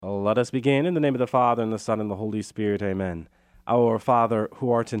Let us begin in the name of the Father, and the Son, and the Holy Spirit. Amen. Our Father, who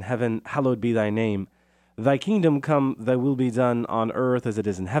art in heaven, hallowed be thy name. Thy kingdom come, thy will be done on earth as it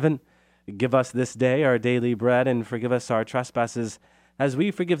is in heaven. Give us this day our daily bread, and forgive us our trespasses, as we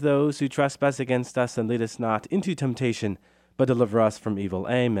forgive those who trespass against us, and lead us not into temptation, but deliver us from evil.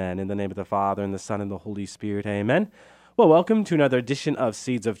 Amen. In the name of the Father, and the Son, and the Holy Spirit. Amen. Well, welcome to another edition of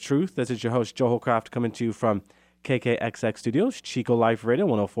Seeds of Truth. This is your host, Joe Holcraft, coming to you from KKXX Studios, Chico Life Radio,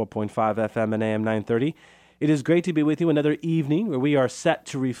 104.5 FM and AM 930. It is great to be with you another evening where we are set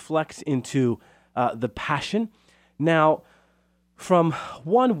to reflect into the Passion. Now, from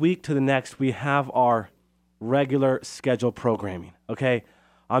 1 week to the next, we have our regular scheduled programming, okay?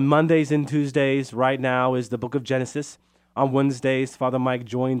 On Mondays and Tuesdays, right now, is the book of Genesis. On Wednesdays, Father Mike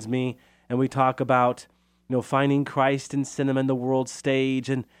joins me, and we talk about, finding Christ in cinema and the world stage,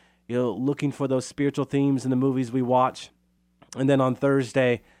 and looking for those spiritual themes in the movies we watch. And then on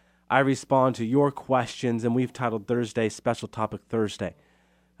Thursday, I respond to your questions, and we've titled Thursday Special Topic Thursday.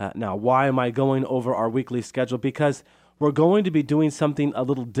 Now, why am I going over our weekly schedule? Because we're going to be doing something a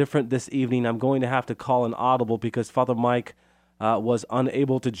little different this evening. I'm going to have to call an audible because Father Mike was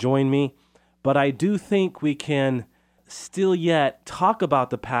unable to join me. But I do think we can still yet talk about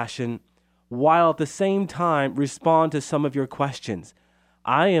the Passion while at the same time respond to some of your questions.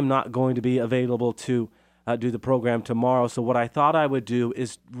 I am not going to be available to do the program tomorrow, so what I thought I would do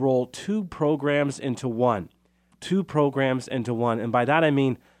is roll two programs into one. And by that I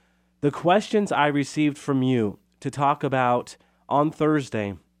mean the questions I received from you to talk about on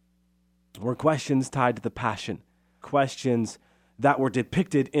Thursday were questions tied to the Passion, questions that were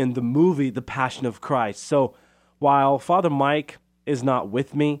depicted in the movie The Passion of Christ. So while Father Mike is not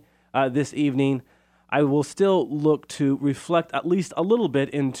with me this evening, I will still look to reflect at least a little bit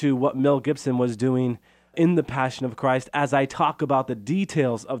into what Mel Gibson was doing in The Passion of Christ as I talk about the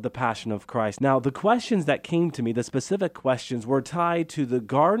details of The Passion of Christ. Now, the questions that came to me, the specific questions, were tied to the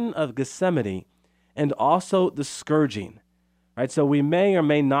Garden of Gethsemane and also the scourging. Right? So we may or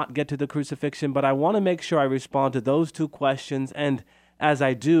may not get to the crucifixion, but I want to make sure I respond to those two questions, and as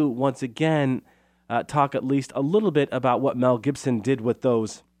I do, once again, talk at least a little bit about what Mel Gibson did with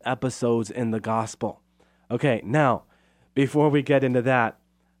those episodes in the gospel. Okay, now, before we get into that,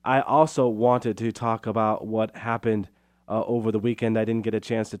 I also wanted to talk about what happened over the weekend. I didn't get a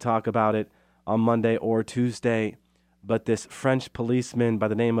chance to talk about it on Monday or Tuesday, but this French policeman by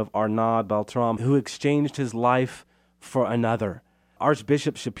the name of Arnaud Beltrame, who exchanged his life for another.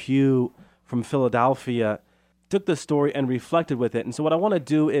 Archbishop Chaput from Philadelphia took the story and reflected with it. And so what I want to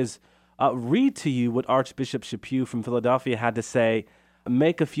do is read to you what Archbishop Chaput from Philadelphia had to say,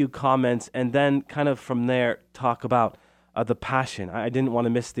 make a few comments, and then kind of from there talk about the Passion. I didn't want to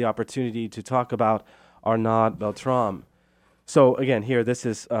miss the opportunity to talk about Arnaud Beltrame. So again, here, this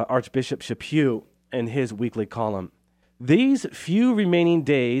is Archbishop Chaput in his weekly column. These few remaining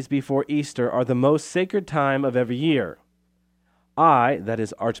days before Easter are the most sacred time of every year. I, that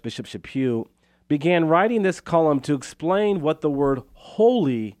is Archbishop Chaput, began writing this column to explain what the word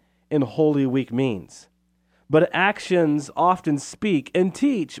holy in Holy Week means. But actions often speak and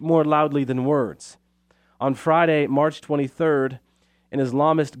teach more loudly than words. On Friday, March 23rd, an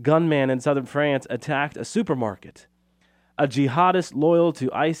Islamist gunman in southern France attacked a supermarket. A jihadist loyal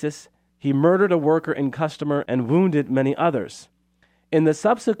to ISIS, he murdered a worker and customer and wounded many others. In the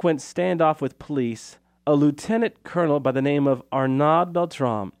subsequent standoff with police, a lieutenant colonel by the name of Arnaud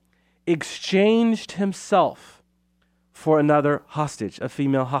Beltrame exchanged himself for another hostage, a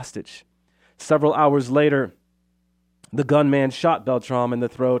female hostage. Several hours later, the gunman shot Beltrame in the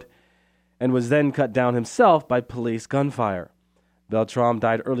throat and was then cut down himself by police gunfire. Beltrame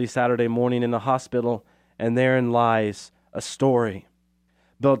died early Saturday morning in a hospital, and therein lies a story.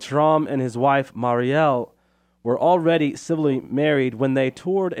 Beltrame and his wife, Marielle, were already civilly married when they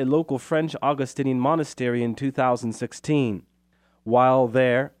toured a local French Augustinian monastery in 2016. While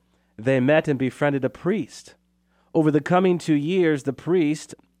there, they met and befriended a priest. Over the coming 2 years, the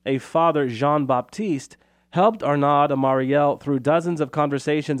priest, a Father Jean-Baptiste, helped Arnaud and Marielle through dozens of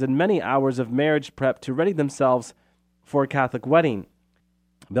conversations and many hours of marriage prep to ready themselves for a Catholic wedding.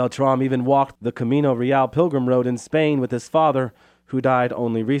 Beltrame even walked the Camino Real pilgrim road in Spain with his father, who died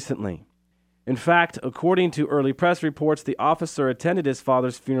only recently. In fact, according to early press reports, the officer attended his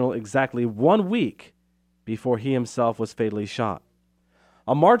father's funeral exactly 1 week before he himself was fatally shot.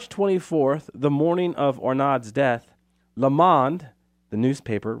 On March 24th, the morning of Arnaud's death, Le Monde, the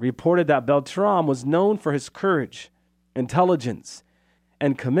newspaper, reported that Beltrame was known for his courage, intelligence,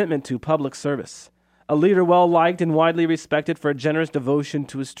 and commitment to public service, a leader well-liked and widely respected for a generous devotion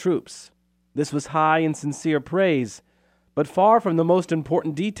to his troops. This was high and sincere praise, but far from the most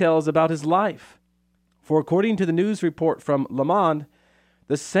important details about his life. For according to the news report from Le Monde,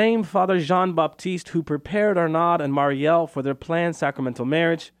 the same Father Jean-Baptiste who prepared Arnaud and Marielle for their planned sacramental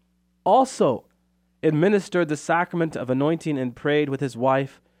marriage also administered the sacrament of anointing and prayed with his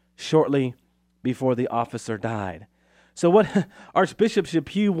wife shortly before the officer died. So what Archbishop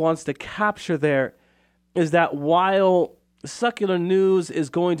Chaput wants to capture there is that while secular news is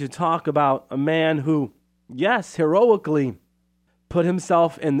going to talk about a man who, yes, heroically put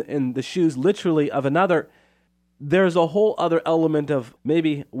himself in the shoes literally of another, there's a whole other element of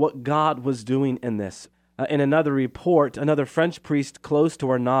maybe what God was doing in this. In another report, another French priest close to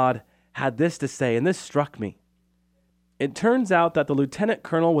Arnaud had this to say, and this struck me. It turns out that the lieutenant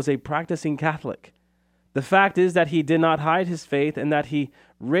colonel was a practicing Catholic. The fact is that he did not hide his faith and that he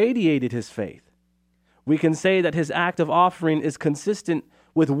radiated his faith. We can say that his act of offering is consistent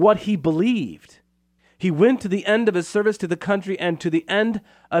with what he believed. He went to the end of his service to the country and to the end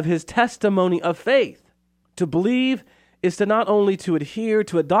of his testimony of faith. To believe is to not only to adhere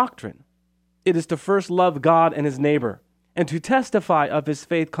to a doctrine, it is to first love God and his neighbor, and to testify of his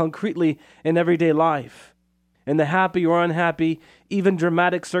faith concretely in everyday life, in the happy or unhappy, even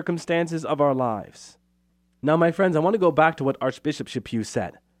dramatic circumstances of our lives. Now, my friends, I want to go back to what Archbishop Chaput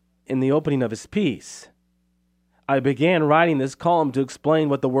said in the opening of his piece. I began writing this column to explain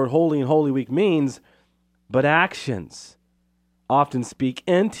what the word holy and Holy Week means, but actions often speak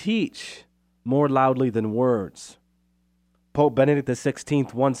and teach more loudly than words. Pope Benedict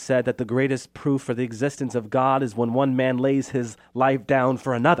XVI once said that the greatest proof for the existence of God is when one man lays his life down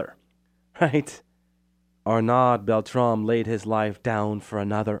for another, right? Arnaud Beltrame laid his life down for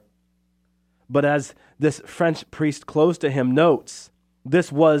another. But as this French priest close to him notes,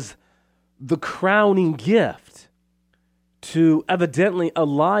 this was the crowning gift to evidently a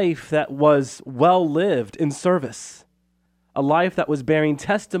life that was well lived in service, a life that was bearing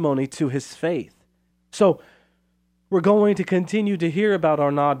testimony to his faith. So we're going to continue to hear about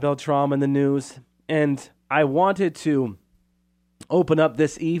Arnaud Beltrame in the news, and I wanted to open up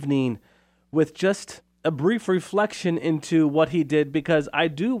this evening with just a brief reflection into what he did, because I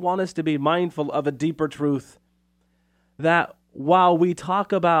do want us to be mindful of a deeper truth, that while we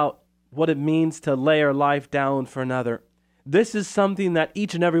talk about what it means to lay our life down for another, this is something that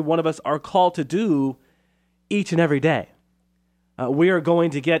each and every one of us are called to do each and every day. We are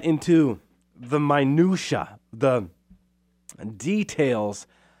going to get into the minutia, the details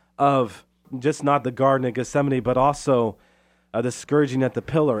of just not the Garden of Gethsemane, but also the scourging at the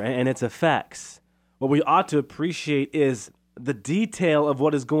pillar and its effects. What we ought to appreciate is the detail of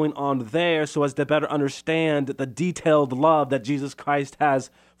what is going on there so as to better understand the detailed love that Jesus Christ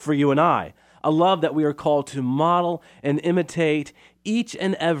has for you and I. A love that we are called to model and imitate each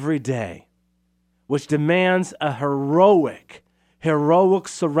and every day, which demands a heroic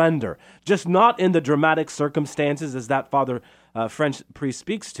surrender, just not in the dramatic circumstances as that Father French priest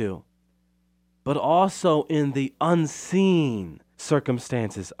speaks to, but also in the unseen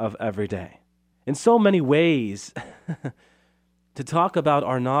circumstances of every day. In so many ways, to talk about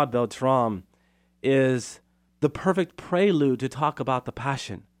Arnaud Beltrame is the perfect prelude to talk about the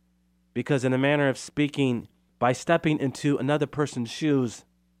Passion, because in a manner of speaking, by stepping into another person's shoes,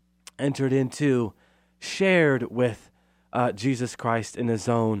 entered into, shared with Jesus Christ in his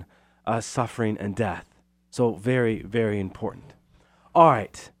own suffering and death. So very, very important. All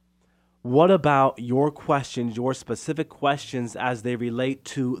right. What about your questions, your specific questions as they relate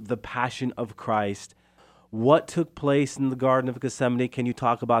to the Passion of Christ? What took place in the Garden of Gethsemane? Can you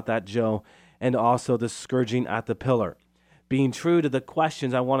talk about that, Joe? And also the scourging at the pillar. Being true to the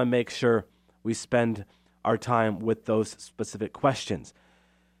questions, I want to make sure we spend our time with those specific questions.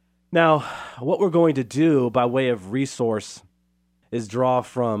 Now, what we're going to do by way of resource is draw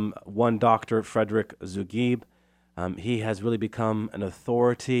from one Dr. Frederick Zugibe. He has really become an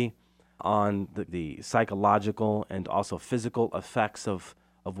authority on the psychological and also physical effects of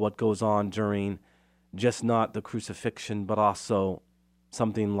what goes on during just not the crucifixion, but also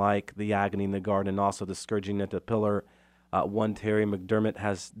something like the agony in the garden and also the scourging at the pillar. One Terry McDermott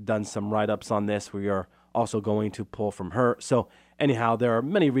has done some write-ups on this. We are also going to pull from her. So anyhow, there are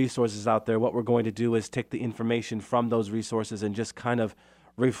many resources out there. What we're going to do is take the information from those resources and just kind of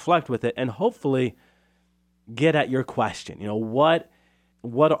reflect with it and hopefully get at your question. You know, what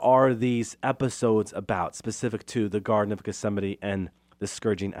are these episodes about specific to the Garden of Gethsemane and the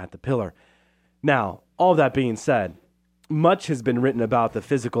scourging at the pillar? Now, all that being said, much has been written about the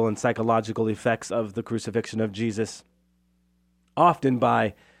physical and psychological effects of the crucifixion of Jesus, often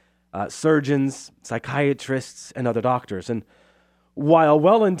by surgeons, psychiatrists, and other doctors. And while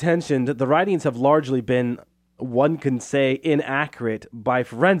well-intentioned, the writings have largely been one can say inaccurate by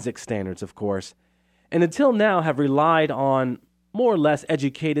forensic standards, of course, and until now have relied on more or less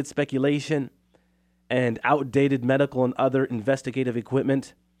educated speculation and outdated medical and other investigative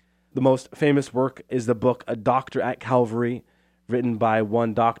equipment. The most famous work is the book A Doctor at Calvary, written by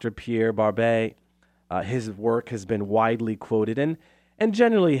one Dr. Pierre Barbet. His work has been widely quoted and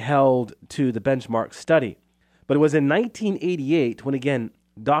generally held to the benchmark study. But it was in 1988 when, again,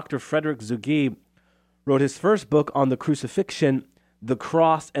 Dr. Frederick Zugibe wrote his first book on the crucifixion, the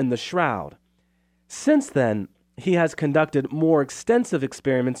cross, and the shroud. Since then, he has conducted more extensive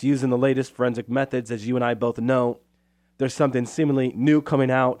experiments using the latest forensic methods, as you and I both know. There's something seemingly new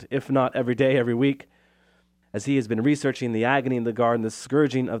coming out, if not every day, every week, as he has been researching the agony in the garden, the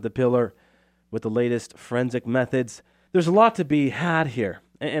scourging of the pillar with the latest forensic methods. There's a lot to be had here,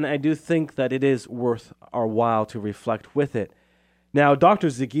 and I do think that it is worth our while to reflect with it. Now, Dr.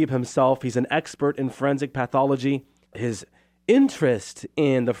 Zugibe himself, he's an expert in forensic pathology. His interest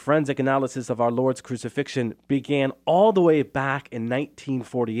in the forensic analysis of our Lord's crucifixion began all the way back in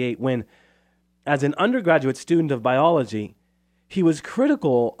 1948 when, as an undergraduate student of biology, he was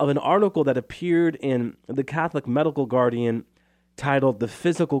critical of an article that appeared in the Catholic Medical Guardian titled The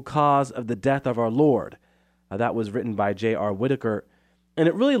Physical Cause of the Death of Our Lord. That was written by J.R. Whitaker. And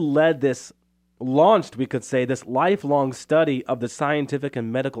it really launched, we could say, this lifelong study of the scientific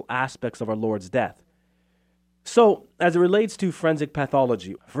and medical aspects of our Lord's death. So, as it relates to forensic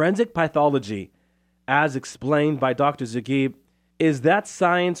pathology, as explained by Dr. Zugibe, is that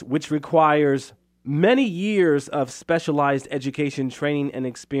science which requires many years of specialized education, training, and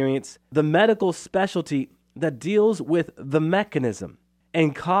experience, the medical specialty that deals with the mechanism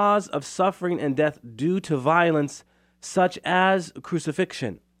and cause of suffering and death due to violence, such as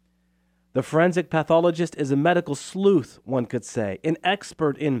crucifixion. The forensic pathologist is a medical sleuth, one could say, an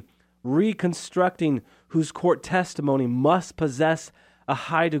expert in reconstructing whose court testimony must possess a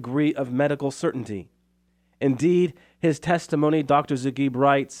high degree of medical certainty. Indeed, his testimony, Dr. Zugibe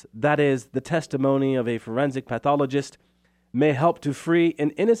writes, that is, the testimony of a forensic pathologist, may help to free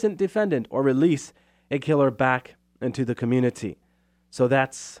an innocent defendant or release a killer back into the community. So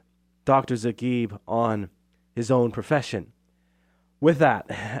that's Dr. Zugibe on his own profession. With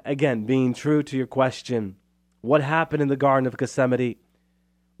that, again, being true to your question, what happened in the Garden of Gethsemane?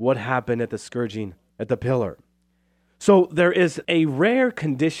 What happened at the scourging at the pillar? So there is a rare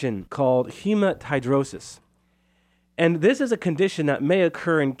condition called hematidrosis. And this is a condition that may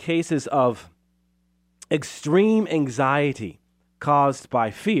occur in cases of extreme anxiety caused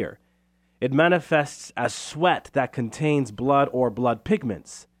by fear. It manifests as sweat that contains blood or blood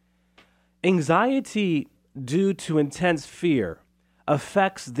pigments. Anxiety due to intense fear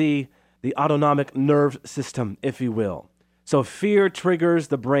affects the autonomic nerve system, if you will. So fear triggers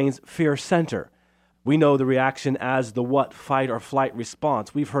the brain's fear center. We know the reaction as the what? Fight or flight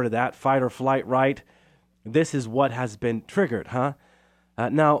response. We've heard of that, fight or flight, right? This is what has been triggered, huh?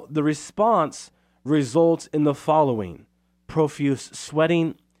 Now, the response results in the following: profuse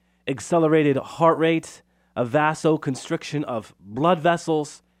sweating, accelerated heart rate, a vasoconstriction of blood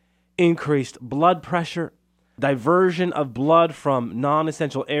vessels, increased blood pressure, diversion of blood from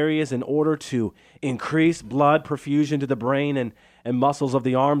non-essential areas in order to increase blood perfusion to the brain and muscles of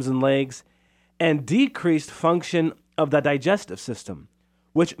the arms and legs, and decreased function of the digestive system,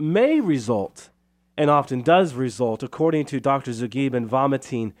 which may result, and often does result, according to Dr. Zugibe, in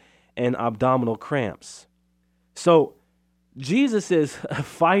vomiting and abdominal cramps. So, Jesus'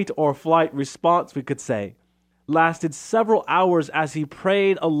 fight or flight response, we could say, lasted several hours as he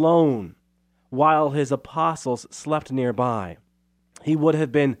prayed alone while his apostles slept nearby. He would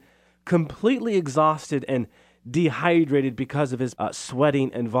have been completely exhausted and dehydrated because of his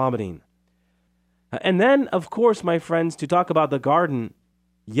sweating and vomiting. And then, of course, my friends, to talk about the garden,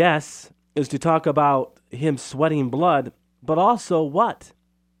 yes, is to talk about him sweating blood, but also what?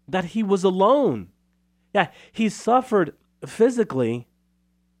 That he was alone. Yeah, he suffered physically,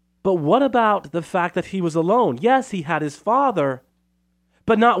 but what about the fact that he was alone? Yes, he had his Father,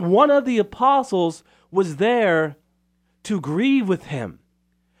 but not one of the apostles was there to grieve with him,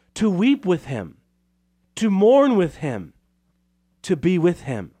 to weep with him, to mourn with him, to be with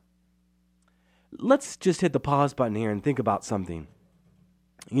him. Let's just hit the pause button here and think about something.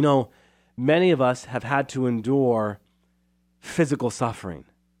 You know, many of us have had to endure physical suffering.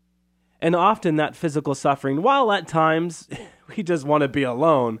 And often that physical suffering, while at times we just want to be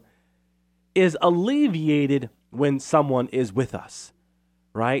alone, is alleviated when someone is with us,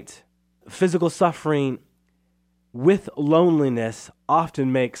 right? Physical suffering with loneliness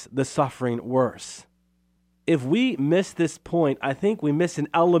often makes the suffering worse. If we miss this point, I think we miss an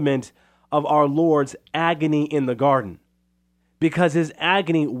element of our Lord's agony in the garden, because his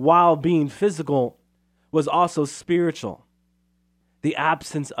agony, while being physical, was also spiritual. The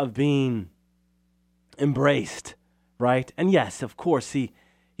absence of being embraced, right? And yes, of course, he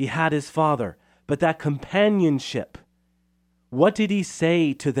had his Father, but that companionship, what did he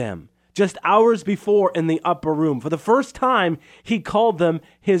say to them? Just hours before in the upper room, for the first time, he called them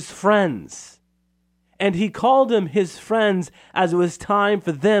his friends. And he called them his friends as it was time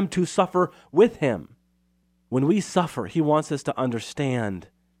for them to suffer with him. When we suffer, he wants us to understand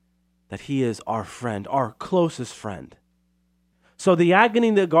that he is our friend, our closest friend. So the agony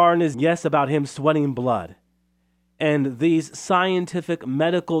in the garden is, yes, about him sweating blood. And these scientific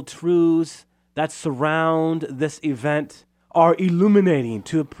medical truths that surround this event are illuminating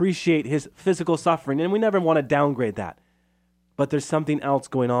to appreciate his physical suffering. And we never want to downgrade that. But there's something else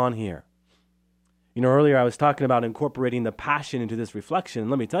going on here. You know, earlier I was talking about incorporating the passion into this reflection.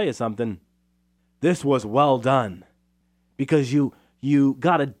 Let me tell you something. This was well done, because you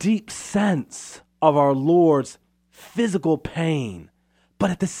got a deep sense of our Lord's physical pain,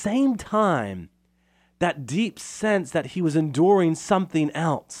 but at the same time, that deep sense that he was enduring something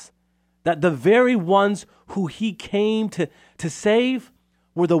else, that the very ones who he came to save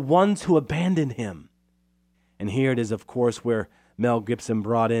were the ones who abandoned him. And here it is, of course, where Mel Gibson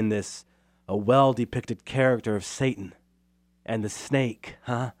brought in this a well-depicted character of Satan and the snake,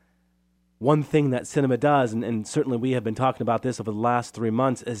 One thing that cinema does, and certainly we have been talking about this over the last 3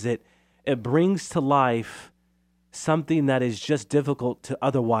 months, is it brings to life something that is just difficult to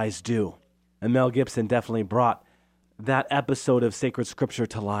otherwise do. And Mel Gibson definitely brought that episode of sacred scripture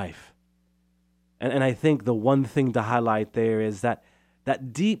to life. And I think the one thing to highlight there is that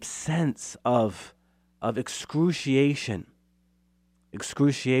deep sense of excruciation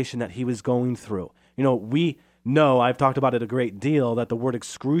that he was going through. You know, we know, I've talked about it a great deal, that the word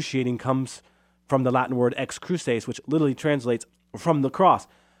excruciating comes from the Latin word ex cruces, which literally translates from the cross.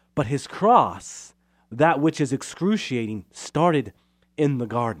 But his cross, that which is excruciating, started in the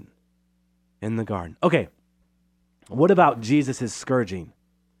garden. In the garden. Okay, what about Jesus' scourging?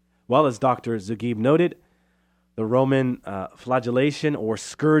 Well, as Dr. Zagib noted, the Roman flagellation or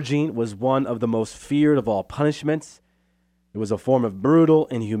scourging was one of the most feared of all punishments. It was a form of brutal,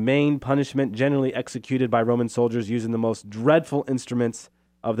 inhumane punishment generally executed by Roman soldiers using the most dreadful instruments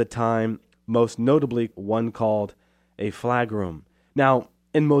of the time, most notably one called a flagrum. Now,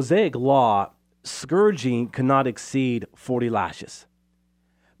 in Mosaic law, scourging could not exceed 40 lashes.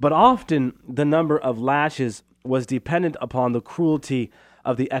 But often the number of lashes was dependent upon the cruelty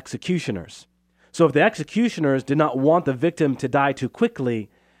of the executioners. So if the executioners did not want the victim to die too quickly,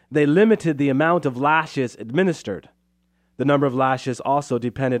 they limited the amount of lashes administered. The number of lashes also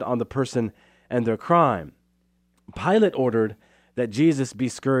depended on the person and their crime. Pilate ordered that Jesus be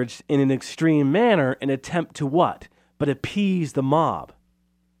scourged in an extreme manner in attempt to what? But appease the mob.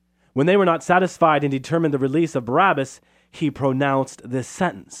 When they were not satisfied and determined the release of Barabbas, he pronounced this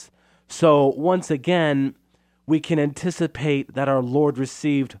sentence. So once again, we can anticipate that our Lord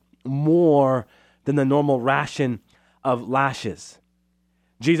received more than the normal ration of lashes.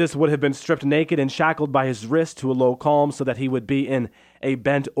 Jesus would have been stripped naked and shackled by his wrist to a low calm so that he would be in a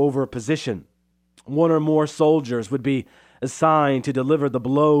bent-over position. One or more soldiers would be assigned to deliver the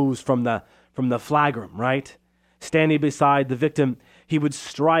blows from the flagrum, right? Standing beside the victim, he would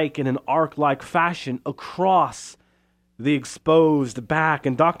strike in an arc-like fashion across the exposed back.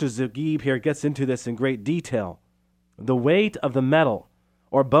 And Dr. Zagib here gets into this in great detail. The weight of the metal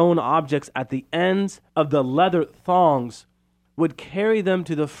or bone objects at the ends of the leather thongs would carry them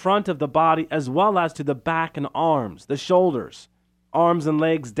to the front of the body as well as to the back and arms, the shoulders, arms and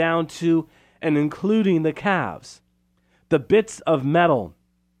legs down to and including the calves. The bits of metal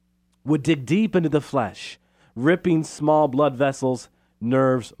would dig deep into the flesh, ripping small blood vessels,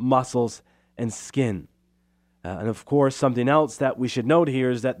 nerves, muscles, and skin. And of course, something else that we should note here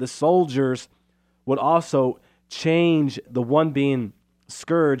is that the soldiers would also change the one being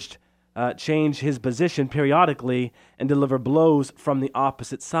scourged, change his position periodically and deliver blows from the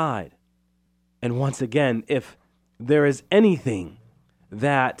opposite side. And once again, if there is anything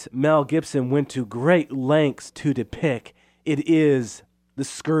that Mel Gibson went to great lengths to depict, it is the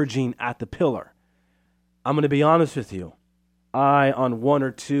scourging at the pillar. I'm going to be honest with you. I, on one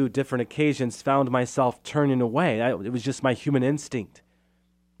or two different occasions, found myself turning away. It was just my human instinct.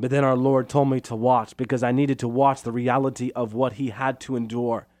 But then our Lord told me to watch because I needed to watch the reality of what he had to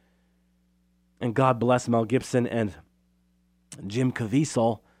endure. And God bless Mel Gibson and Jim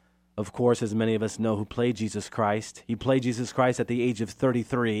Caviezel, of course, as many of us know, who played Jesus Christ. He played Jesus Christ at the age of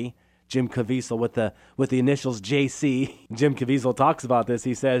 33. Jim Caviezel with the initials JC. Jim Caviezel talks about this.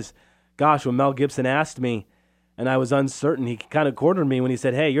 He says, Gosh, when Mel Gibson asked me, and I was uncertain, he kind of cornered me when he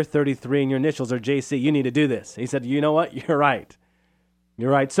said, hey, you're 33 and your initials are JC. You need to do this. He said, you know what? You're right.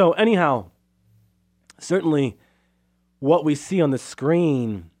 You're right. So anyhow, certainly what we see on the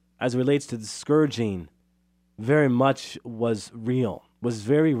screen as it relates to the scourging very much was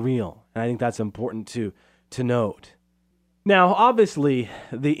very real. And I think that's important to note. Now, obviously,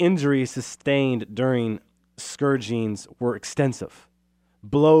 the injuries sustained during scourgings were extensive.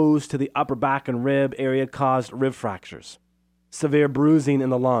 Blows to the upper back and rib area caused rib fractures, severe bruising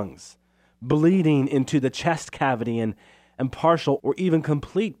in the lungs, bleeding into the chest cavity, and partial or even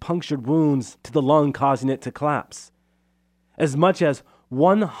complete punctured wounds to the lung, causing it to collapse. As much as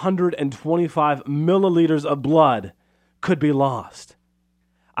 125 milliliters of blood could be lost.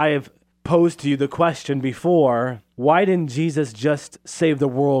 I have posed to you the question before, why didn't Jesus just save the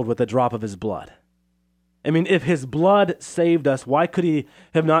world with a drop of his blood? I mean, if his blood saved us, why could he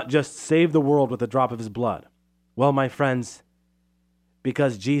have not just saved the world with a drop of his blood? Well, my friends,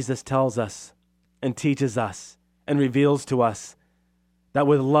 because Jesus tells us and teaches us and reveals to us that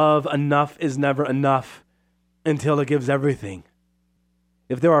with love, enough is never enough until it gives everything.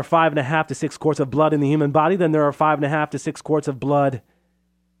 If there are 5.5 to 6 quarts of blood in the human body, then there are 5.5 to 6 quarts of blood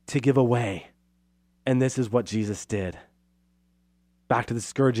to give away. And this is what Jesus did. Back to the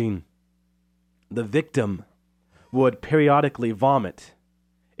scourging. The victim would periodically vomit,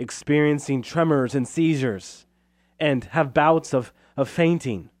 experiencing tremors and seizures, and have bouts of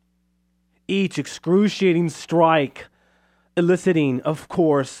fainting. Each excruciating strike eliciting, of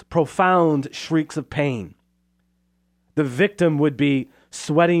course, profound shrieks of pain. The victim would be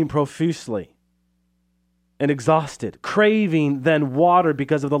sweating profusely and exhausted, craving then water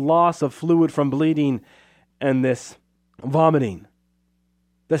because of the loss of fluid from bleeding and this vomiting.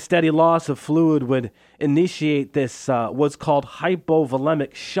 The steady loss of fluid would initiate this what's called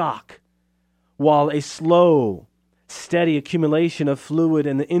hypovolemic shock, while a slow, steady accumulation of fluid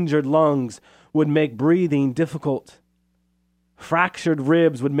in the injured lungs would make breathing difficult. Fractured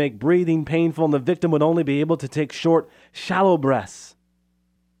ribs would make breathing painful, and the victim would only be able to take short, shallow breaths.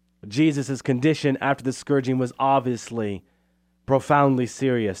 Jesus' condition after the scourging was obviously profoundly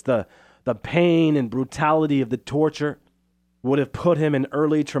serious. The pain and brutality of the torture would have put him in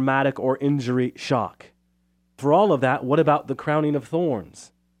early traumatic or injury shock. For all of that, what about the crowning of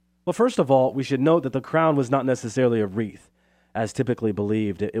thorns? Well, first of all, we should note that the crown was not necessarily a wreath, as typically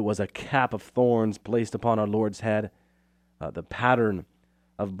believed. It was a cap of thorns placed upon our Lord's head. The pattern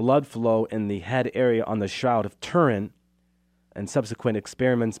of blood flow in the head area on the Shroud of Turin, and subsequent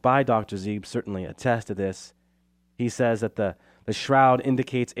experiments by Dr. Zeeb certainly attest to this. He says that the shroud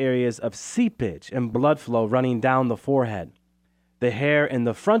indicates areas of seepage and blood flow running down the forehead. The hair in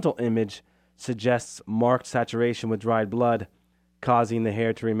the frontal image suggests marked saturation with dried blood, causing the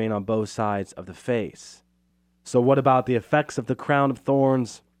hair to remain on both sides of the face. So what about the effects of the crown of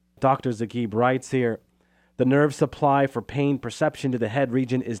thorns? Dr. Zeeb writes here, the nerve supply for pain perception to the head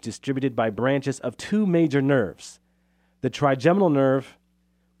region is distributed by branches of two major nerves. The trigeminal nerve,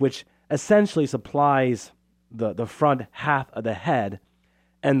 which essentially supplies the front half of the head,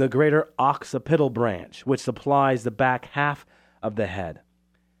 and the greater occipital branch, which supplies the back half of the head.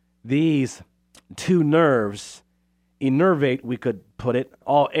 These two nerves innervate, we could put it,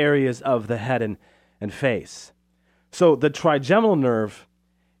 all areas of the head and face. So the trigeminal nerve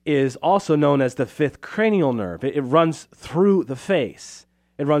is also known as the fifth cranial nerve. It runs through the face.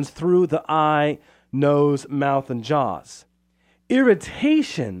 It runs through the eye, nose, mouth, and jaws.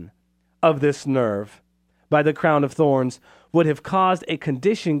 Irritation of this nerve by the crown of thorns would have caused a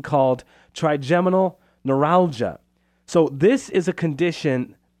condition called trigeminal neuralgia. So this is a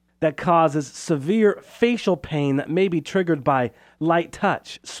condition that causes severe facial pain that may be triggered by light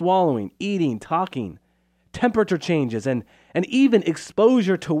touch, swallowing, eating, talking, temperature changes, and even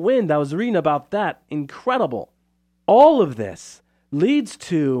exposure to wind. I was reading about that. Incredible. All of this leads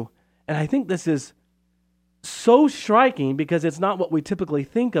to, and I think this is so striking because it's not what we typically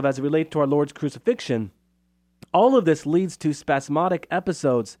think of as it relates to our Lord's crucifixion. All of this leads to spasmodic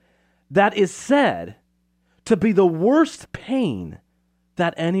episodes that is said to be the worst pain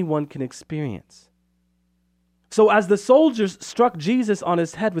that anyone can experience. So as the soldiers struck Jesus on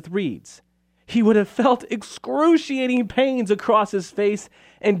his head with reeds, he would have felt excruciating pains across his face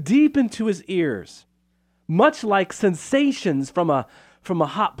and deep into his ears, much like sensations from a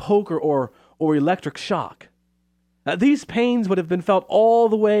hot poker or electric shock. These pains would have been felt all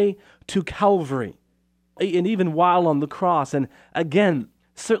the way to Calvary, and even while on the cross. And again,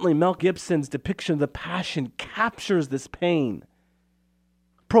 certainly Mel Gibson's depiction of the Passion captures this pain.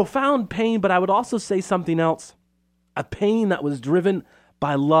 Profound pain, but I would also say something else. A pain that was driven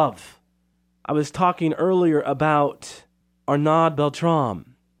by love. I was talking earlier about Arnaud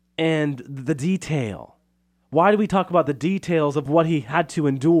Beltrame and the detail. Why do we talk about the details of what he had to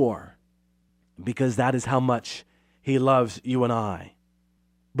endure? Because that is how much he loves you and I.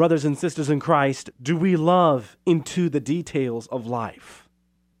 Brothers and sisters in Christ, do we love into the details of life?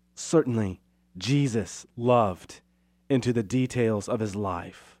 Certainly, Jesus loved into the details of his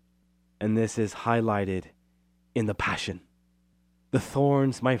life. And this is highlighted in the Passion. The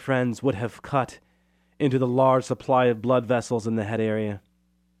thorns, my friends, would have cut into the large supply of blood vessels in the head area.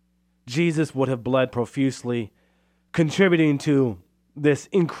 Jesus would have bled profusely, contributing to this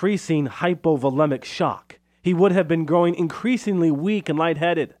increasing hypovolemic shock. He would have been growing increasingly weak and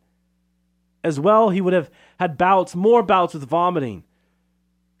lightheaded. As well, he would have had more bouts with vomiting,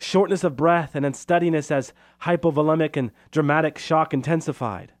 shortness of breath, and unsteadiness as hypovolemic and dramatic shock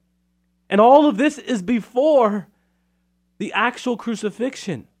intensified. And all of this is before the actual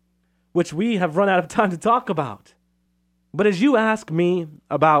crucifixion, which we have run out of time to talk about. But as you ask me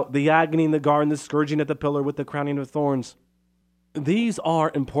about the agony in the garden, the scourging at the pillar with the crowning of thorns, these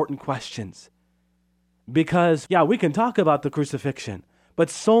are important questions. Because, we can talk about the crucifixion, but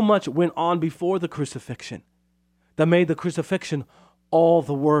so much went on before the crucifixion that made the crucifixion all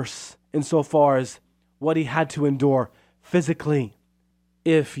the worse insofar as what he had to endure physically.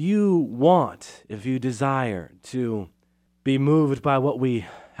 If you desire to be moved by what we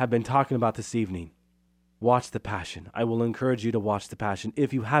have been talking about this evening, watch The Passion. I will encourage you to watch The Passion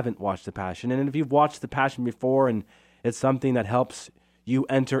if you haven't watched The Passion. And if you've watched The Passion before and it's something that helps you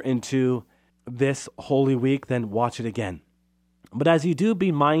enter into this Holy Week, then watch it again. But as you do,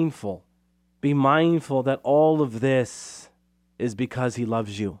 be mindful that all of this is because he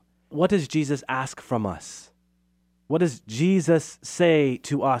loves you. What does Jesus ask from us? What does Jesus say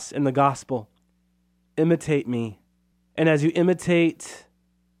to us in the gospel? Imitate me. And as you imitate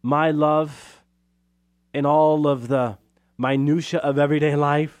my love in all of the minutia of everyday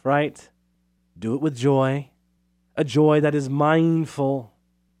life, right? Do it with joy, a joy that is mindful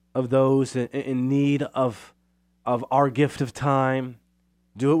of those in need of our gift of time.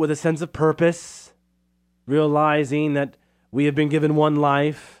 Do it with a sense of purpose, realizing that we have been given one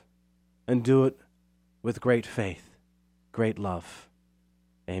life, and do it with great faith, great love.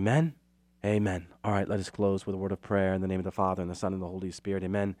 Amen? Amen. All right, let us close with a word of prayer in the name of the Father, and the Son, and the Holy Spirit.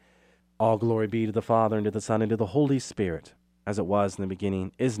 Amen. All glory be to the Father, and to the Son, and to the Holy Spirit, as it was in the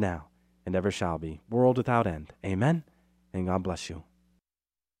beginning, is now, and ever shall be, world without end. Amen. And God bless you.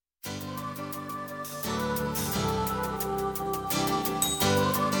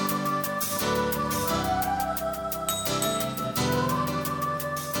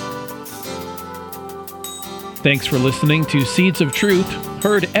 Thanks for listening to Seeds of Truth,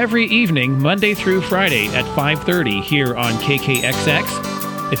 heard every evening, Monday through Friday at 5:30 here on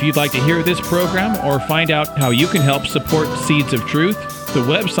KKXX. If you'd like to hear this program or find out how you can help support Seeds of Truth, the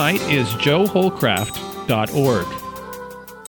website is joeholcraft.org.